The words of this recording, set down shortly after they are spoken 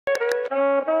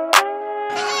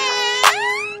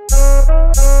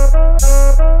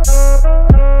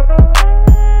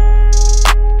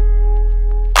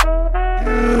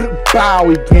Bow,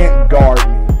 he can't guard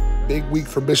me. Big week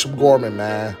for Bishop Gorman,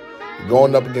 man. We're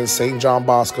going up against St. John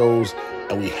Bosco's,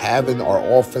 and we having our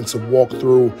offensive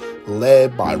walkthrough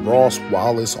led by Ross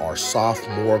Wallace, our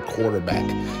sophomore quarterback.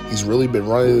 He's really been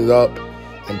running it up,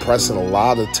 impressing a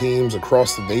lot of teams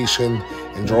across the nation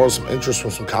and drawing some interest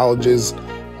from some colleges.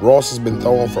 Ross has been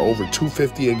throwing for over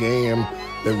 250 a game,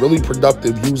 been really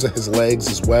productive using his legs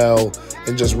as well,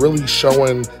 and just really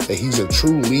showing that he's a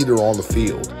true leader on the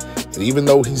field. And even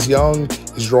though he's young,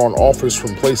 he's drawing offers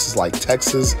from places like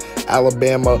Texas,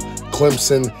 Alabama,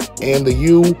 Clemson, and the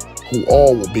U, who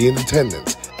all will be in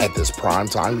attendance at this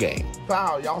primetime game.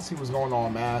 Wow, y'all see what's going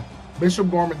on, man.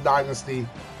 Bishop Gorman Dynasty,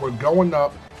 we're going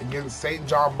up against St.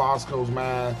 John Bosco's,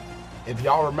 man. If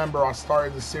y'all remember, I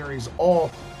started the series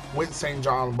off with St.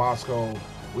 John Bosco.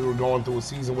 We were going through a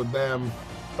season with them.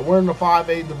 And we're in the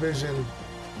 5A division.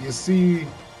 You see,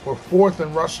 we're 4th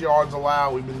in rush yards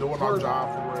allowed. We've been doing our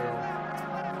job for real.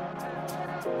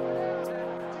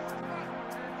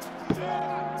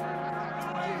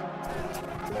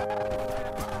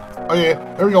 Oh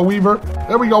yeah, there we go, Weaver.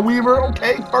 There we go, Weaver.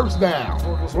 Okay, first down.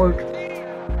 Let's work.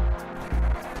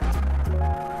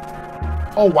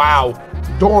 Oh wow,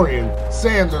 Dorian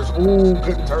Sanders. Ooh,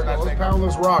 couldn't turn that thing. Pound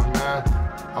this rock, man.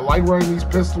 I like running these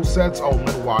pistol sets. Oh,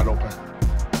 middle wide open.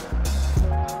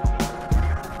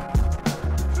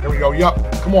 There we go. Yup.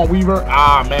 Come on, Weaver.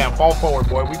 Ah man, fall forward,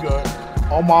 boy. We good.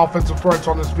 All my offensive threats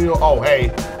on this field. Oh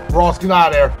hey, Ross, get out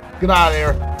of there. Get out of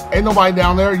there. Ain't nobody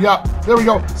down there. Yup. There we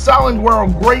go. Salinguero,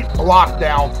 great block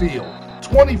downfield.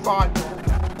 25.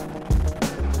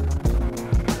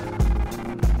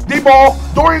 Deep ball.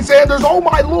 Dorian Sanders. Oh,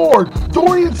 my Lord.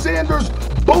 Dorian Sanders,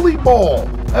 bully ball.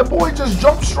 That boy just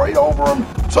jumped straight over him,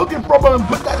 took it from him, and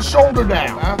put that shoulder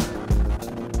down. Huh?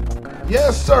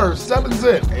 Yes, sir.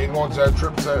 7-zip. Ain't going to that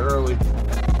trip set early.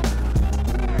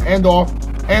 Hand off.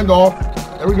 Hand off.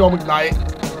 There we go, McKnight.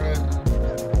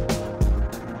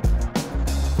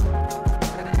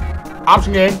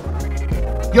 Option game.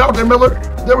 Get out there, Miller.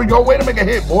 There we go. Way to make a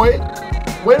hit, boy.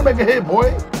 Way to make a hit,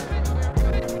 boy.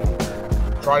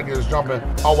 Try to get us jumping.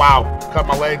 Oh, wow. Cut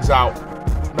my legs out.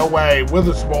 No way.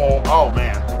 Witherspoon. Oh,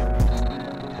 man.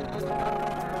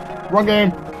 Run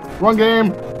game. Run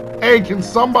game. Hey, can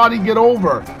somebody get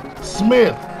over?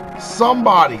 Smith.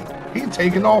 Somebody. He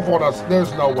taking off on us.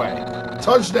 There's no way.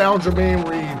 Touchdown, Jermaine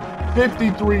Reed.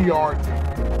 53 yards.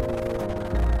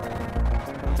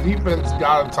 Defense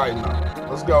got to tighten up.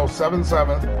 Let's go.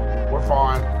 7-7. We're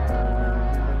fine.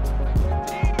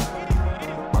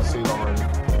 I see it already.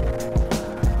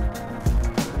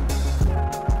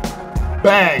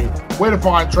 Bang. Way to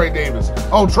find Trey Davis.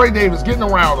 Oh, Trey Davis getting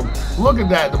around him. Look at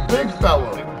that. The big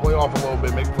fella. Make him play off a little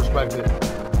bit. Make him respect it.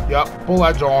 Yep. Pull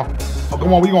that jaw. Oh,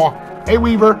 come on. We going. Hey,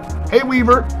 Weaver. Hey,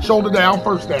 Weaver. Shoulder down.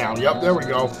 First down. Yep. There we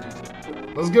go.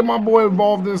 Let's get my boy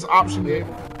involved in this option game.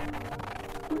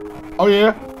 Oh,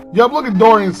 yeah. Yep, look at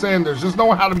Dorian Sanders. Just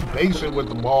knowing how to be patient with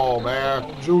the ball,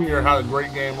 man. Junior had a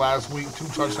great game last week. 2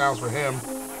 touchdowns for him.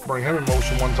 Bring him in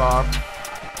motion one time.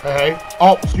 Hey.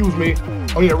 Oh, excuse me.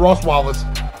 Oh, yeah, Ross Wallace.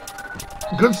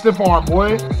 Good stiff arm,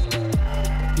 boy.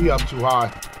 He up too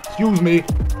high. Excuse me.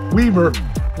 Weaver.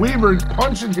 Weaver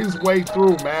punching his way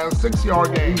through, man.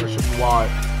 6-yard game. Weaver should be wide.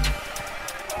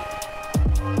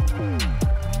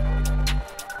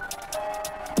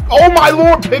 Oh, my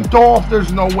Lord. Picked off.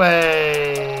 There's no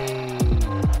way.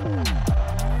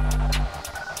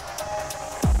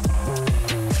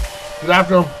 Get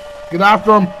after him. Get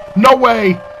after him. No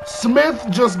way. Smith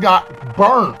just got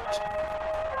burnt.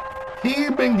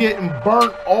 He's been getting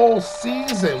burnt all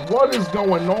season. What is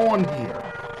going on here?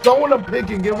 Throwing a pick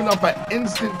and giving up an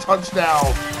instant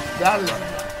touchdown.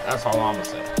 That's all I'm going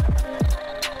to say.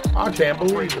 I can't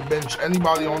believe to bench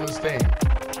anybody on this team.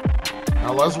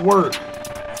 Now let's work.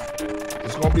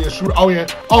 It's going to be a shooter. Oh, yeah.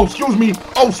 Oh, excuse me.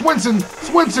 Oh, Swinson.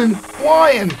 Swinson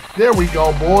flying. There we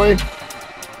go, boy.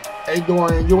 Hey,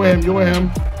 Dorian, you and him, you and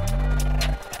him.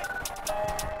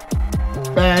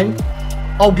 Bang.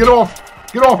 Oh, get off.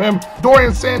 Get off him.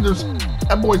 Dorian Sanders.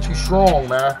 That boy too strong,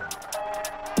 man.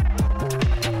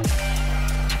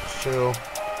 Chill.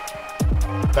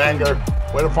 Banger.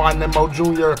 Way to find Nemo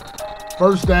Jr.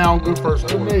 First down. Good first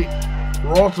down.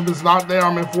 Ross, if it's not there,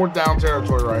 I'm in 4th down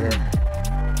territory right here.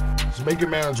 Just make it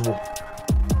manageable.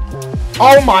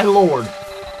 Oh, my Lord.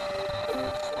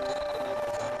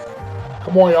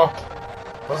 Come on, y'all.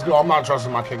 Let's go. I'm not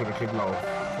trusting my kicker to kick no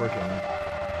freaking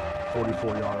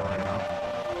 44-yarder right now.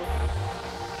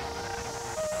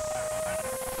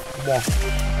 Come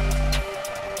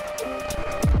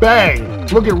on. Bang.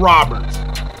 Look at Roberts.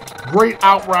 Great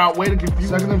out route. Way to confuse.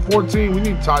 2nd and 14. We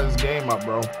need to tie this game up,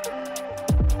 bro.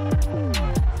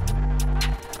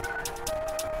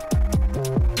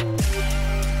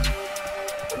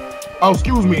 Oh,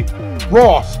 excuse me.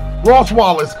 Ross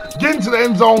Wallace. Get into the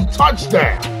end zone.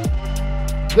 Touchdown.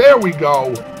 There we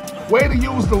go. Way to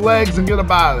use the legs and get up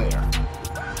out of there.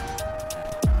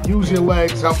 Use your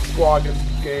legs. Help the squad get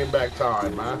the game back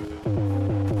time, man.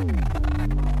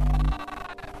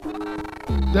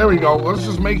 There we go. Let's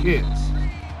just make hits.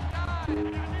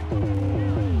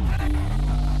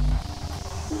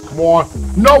 Come on.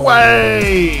 No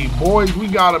way! Boys, we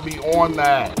gotta be on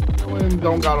that.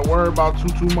 Don't gotta worry about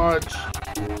too much.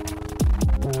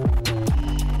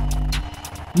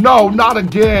 No, not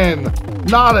again.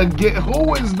 Not again.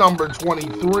 Who is number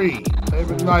 23?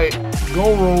 David Knight,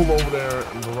 go roll over there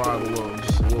and provide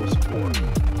just a little support.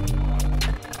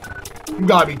 You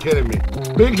gotta be kidding me.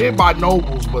 Big hit by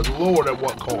Nobles, but Lord, at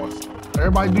what cost?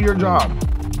 Everybody do your job.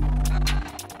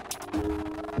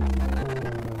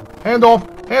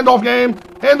 Handoff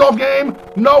game.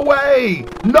 No way.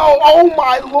 No, oh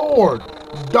my Lord.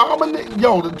 Dominant.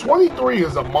 Yo, the 23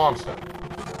 is a monster.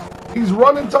 He's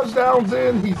running touchdowns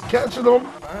in. He's catching them.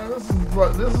 Man, this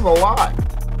is a lot.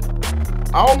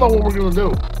 I don't know what we're going to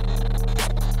do.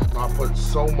 I put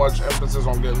so much emphasis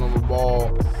on getting on the ball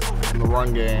in the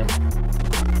run game.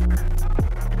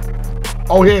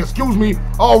 Oh, yeah, excuse me.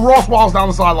 Oh, Ross Wallace down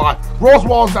the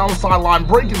sideline.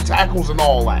 Breaking tackles and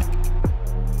all that.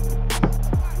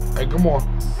 Hey, come on.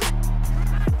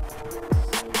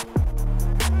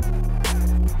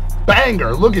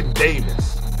 Banger. Look at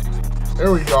Davis.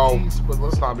 There we go. But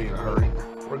let's not be in a hurry.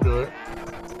 We're good.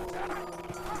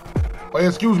 Oh, yeah,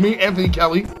 excuse me. Anthony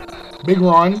Kelly. Big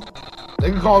run.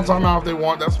 They can call a timeout if they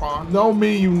want. That's fine. Know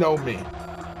me, you know me.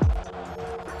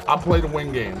 I play to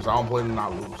win games. I don't play to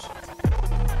not lose.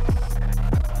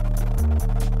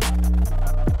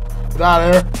 Get out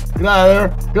of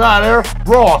there.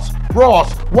 Ross,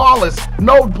 Wallace.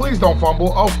 No, please don't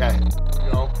fumble. Okay. There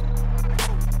we go.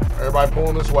 Everybody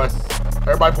pulling this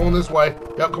way.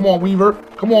 Yep, come on, Weaver.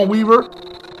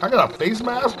 I got a face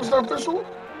mask, Mr. Official?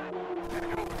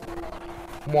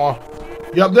 Come on.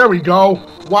 Yep, there we go.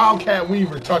 Wildcat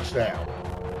Weaver touchdown.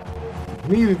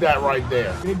 Needed that right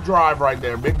there. Big drive right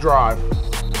there. We're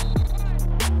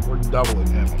doubling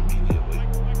him immediately.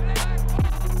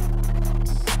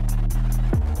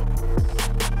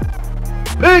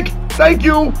 Pick! Thank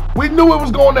you! We knew it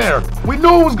was going there.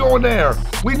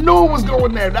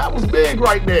 That was big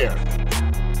right there.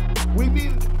 We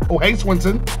need... Oh, hey,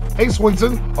 Swinson.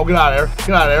 Oh, get out of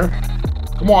there.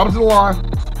 Come on, up to the line.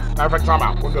 Matter of fact,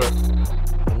 timeout. We're good.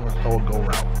 I'm going to throw a go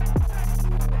route.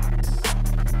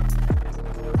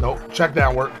 Nope. Check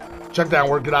down work. Get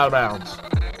out of bounds.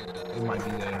 It might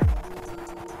be there.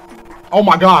 Oh,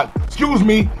 my God. Excuse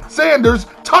me. Sanders,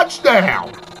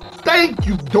 touchdown. Thank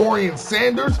you, Dorian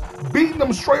Sanders. Beating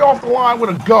them straight off the line with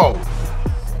a go.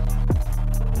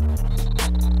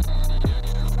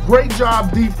 Great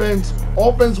job, defense.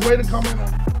 Offense, way to come in.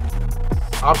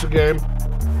 Option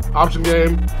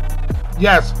game.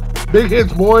 Yes. Big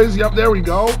hits, boys. Yep, there we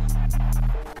go.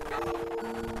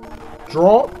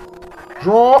 Draw.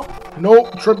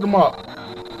 Nope, tripped him up.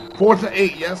 4th and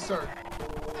 8. Yes, sir.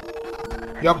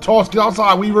 Yep, toss. Get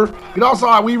outside, Weaver.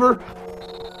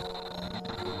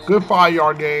 Good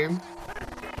 5-yard gain.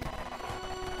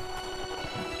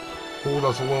 Fooled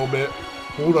us a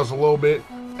little bit.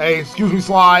 Hey, excuse me,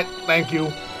 slide. Thank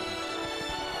you.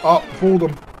 Oh, fooled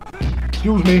him.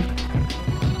 Excuse me.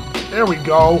 There we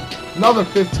go. Another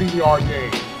 15-yard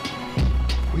gain.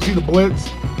 We see the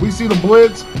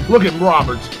blitz. Look at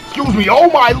Roberts. Excuse me. Oh,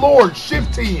 my Lord.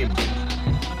 Shift team.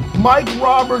 Mike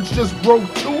Roberts just broke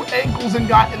 2 ankles and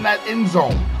got in that end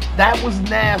zone. That was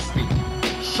nasty.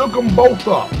 Shook them both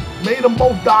up. Made them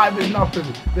both dive in nothing.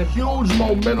 The huge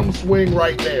momentum swing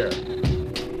right there.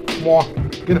 Come on.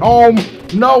 Get home.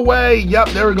 No way. Yep,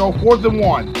 there we go. 4th and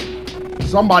 1.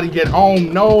 Somebody get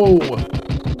home. No.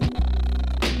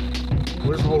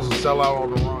 We're supposed to sell out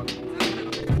on the run.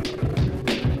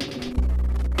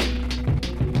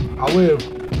 I live.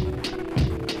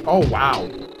 Oh, wow.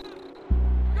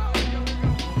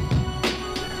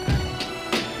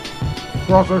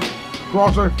 Crosser.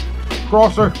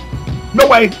 No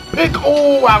way. Pick.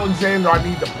 Oh, Alexander, I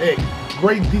need the pick.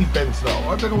 Great defense, though.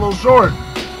 I think a little short.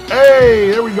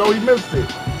 Hey, there we go. He missed it.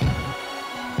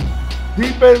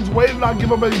 Defense, way to not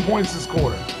give up any points this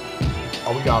quarter.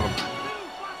 Oh, we got him.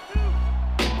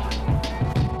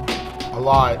 I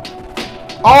lied.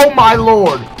 Oh, my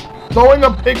Lord. Throwing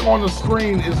a pick on the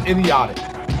screen is idiotic.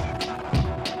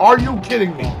 Are you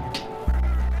kidding me?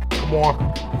 Come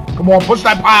on. Push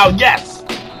that pile. Yes.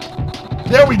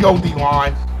 There we go,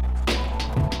 D-line.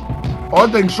 Oh,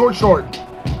 that thing short.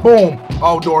 Boom.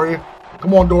 Oh, Dorian.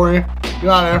 Come on, Dorian. Get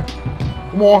out of there.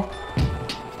 Come on.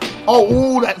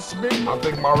 Oh, ooh, that spin. I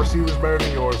think my receiver's better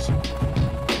than yours.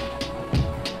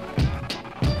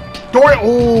 Dorian.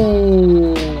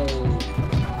 Ooh.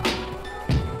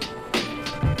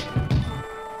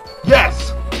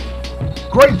 Yes.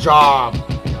 Great job.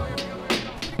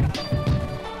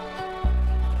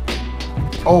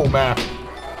 Oh, man.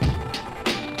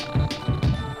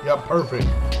 Yep, perfect.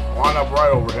 Line up right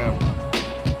over him.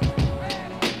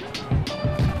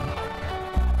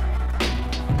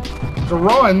 It's a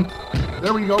run.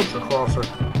 There we go. It's a crosser.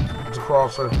 It's a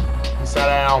crosser. He sat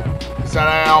down. He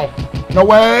sat down. No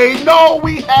way. No,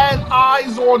 we had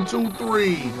eyes on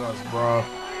 2-3. Yes, bro.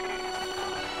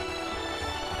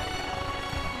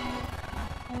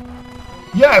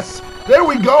 Yes. There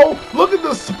we go. Look at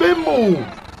the spin move.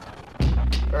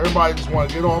 Everybody just want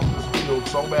to get off this field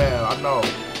so bad. I know.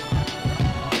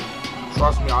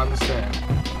 Trust me, I understand.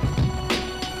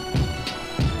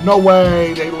 No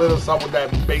way they lit us up with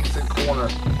that basic corner.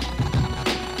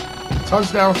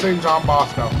 Touchdown, St. John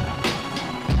Bosco.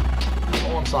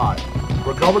 Onside.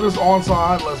 Recover this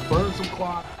onside. Let's burn some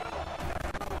clock.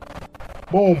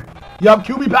 Boom. Yep,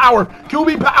 QB power.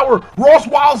 QB power. Ross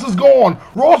Wallace is gone.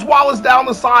 Ross Wallace down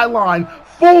the sideline.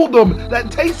 Fooled him.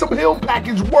 That Taysom Hill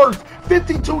package works.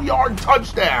 52-yard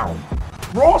touchdown.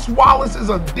 Ross Wallace is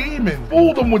a demon.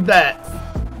 Fooled him with that.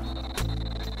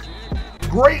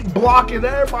 Great blocking.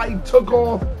 Everybody took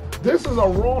off. This is a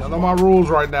Ross. None of my rules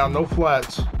right now. No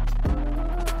flats.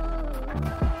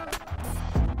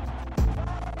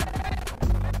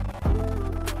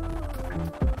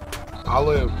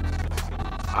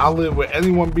 I live with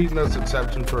anyone beating us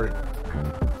except 2-3.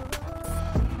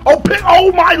 Oh, pick!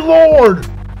 Oh my lord!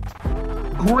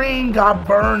 Green got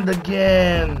burned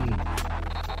again.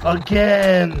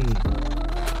 Again.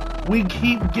 We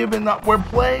keep giving up. We're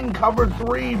playing cover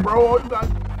 3, bro.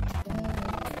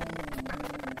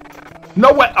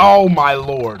 No way. Oh my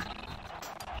lord.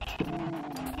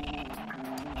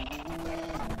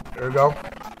 There we go.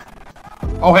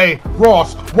 Oh, hey,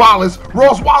 Ross Wallace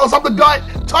up the gut,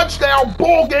 touchdown,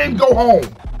 ball game, go home.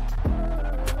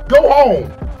 Go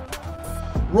home.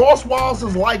 Ross Wallace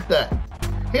is like that.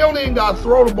 He don't even got to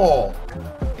throw the ball.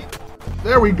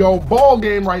 There we go, ball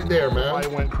game right there, man. I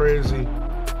went crazy.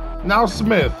 Now,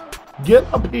 Smith, get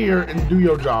up here and do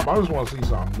your job. I just want to see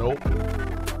something. Nope.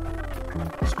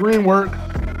 Screen work.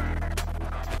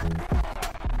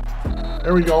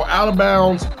 There we go, out of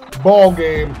bounds, ball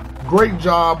game. Great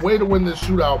job. Way to win this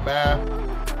shootout, man.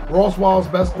 Ross Wallace,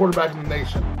 best quarterback in the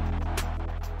nation.